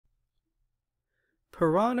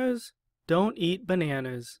Piranhas Don't Eat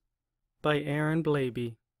Bananas by Aaron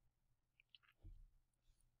Blabey.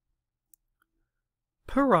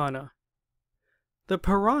 Piranha. The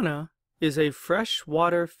piranha is a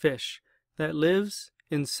freshwater fish that lives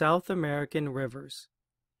in South American rivers.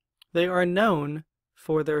 They are known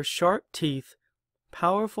for their sharp teeth,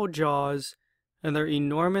 powerful jaws, and their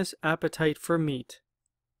enormous appetite for meat.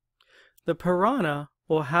 The piranha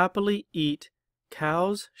will happily eat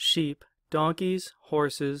cows, sheep, donkeys,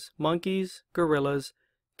 horses, monkeys, gorillas,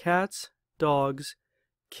 cats, dogs,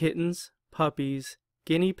 kittens, puppies,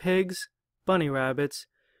 guinea pigs, bunny rabbits,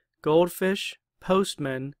 goldfish,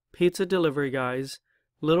 postmen, pizza delivery guys,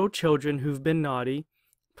 little children who've been naughty,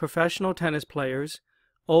 professional tennis players,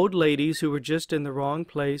 old ladies who were just in the wrong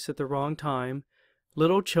place at the wrong time,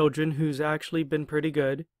 little children who's actually been pretty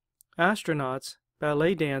good, astronauts,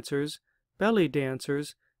 ballet dancers, belly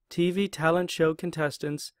dancers, TV talent show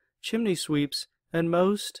contestants, chimney sweeps, and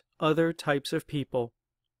most other types of people.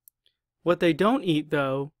 What they don't eat,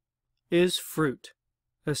 though, is fruit,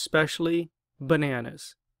 especially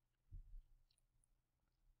bananas.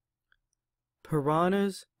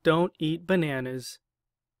 Piranhas Don't Eat Bananas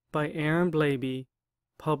by Aaron Blabey,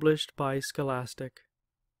 published by Scholastic.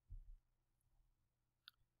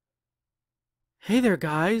 Hey there,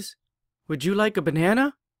 guys. Would you like a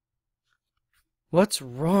banana? What's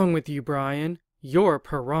wrong with you, Brian? You're a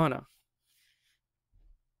piranha.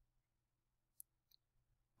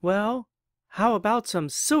 Well, how about some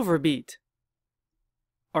silver beet?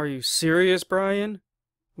 Are you serious, Brian?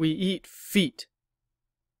 We eat feet.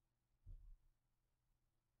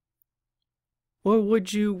 Or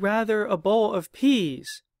would you rather a bowl of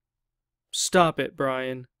peas? Stop it,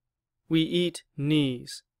 Brian. We eat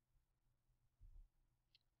knees.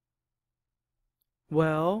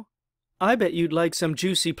 Well, I bet you'd like some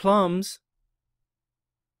juicy plums.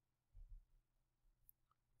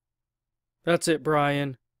 That's it,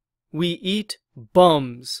 Brian. We eat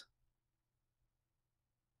bums.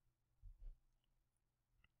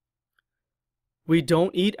 We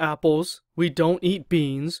don't eat apples, we don't eat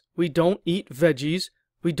beans, we don't eat veggies,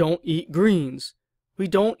 we don't eat greens, we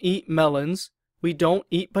don't eat melons, we don't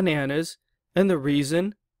eat bananas, and the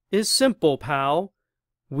reason is simple, pal.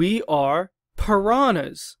 We are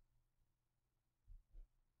piranhas.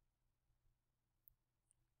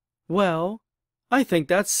 Well, I think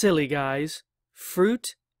that's silly, guys.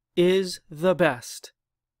 Fruit is the best.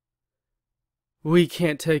 We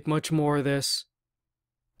can't take much more of this.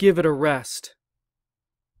 Give it a rest.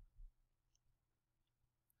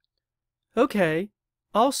 Okay,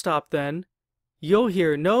 I'll stop then. You'll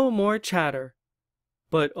hear no more chatter,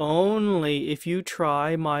 but only if you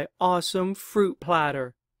try my awesome fruit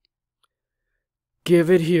platter. Give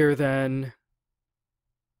it here then.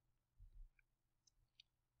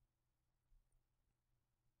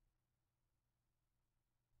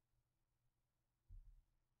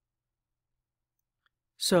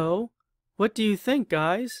 So, what do you think,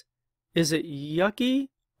 guys? Is it yucky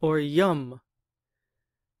or yum?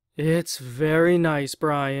 It's very nice,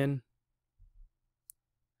 Brian.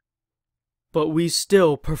 But we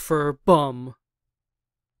still prefer bum.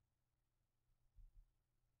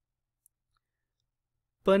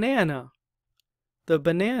 Banana. The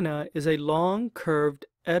banana is a long, curved,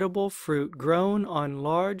 edible fruit grown on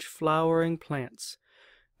large flowering plants.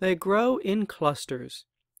 They grow in clusters,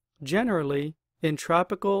 generally in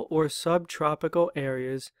tropical or subtropical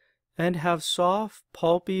areas, and have soft,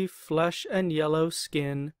 pulpy flesh and yellow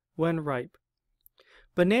skin when ripe.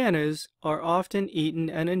 Bananas are often eaten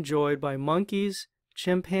and enjoyed by monkeys,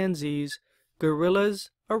 chimpanzees, gorillas,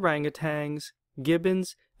 orangutans,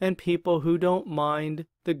 gibbons, and people who don't mind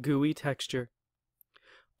the gooey texture.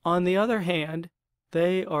 On the other hand,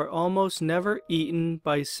 they are almost never eaten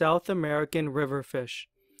by South American river fish,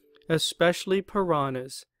 especially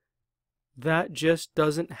piranhas. That just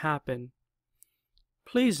doesn't happen.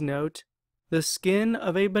 Please note, the skin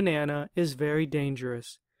of a banana is very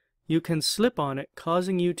dangerous. You can slip on it,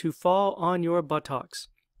 causing you to fall on your buttocks,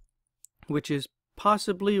 which is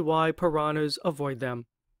possibly why piranhas avoid them.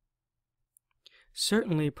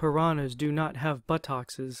 Certainly piranhas do not have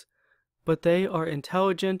buttocks, but they are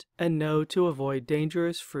intelligent and know to avoid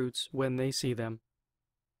dangerous fruits when they see them.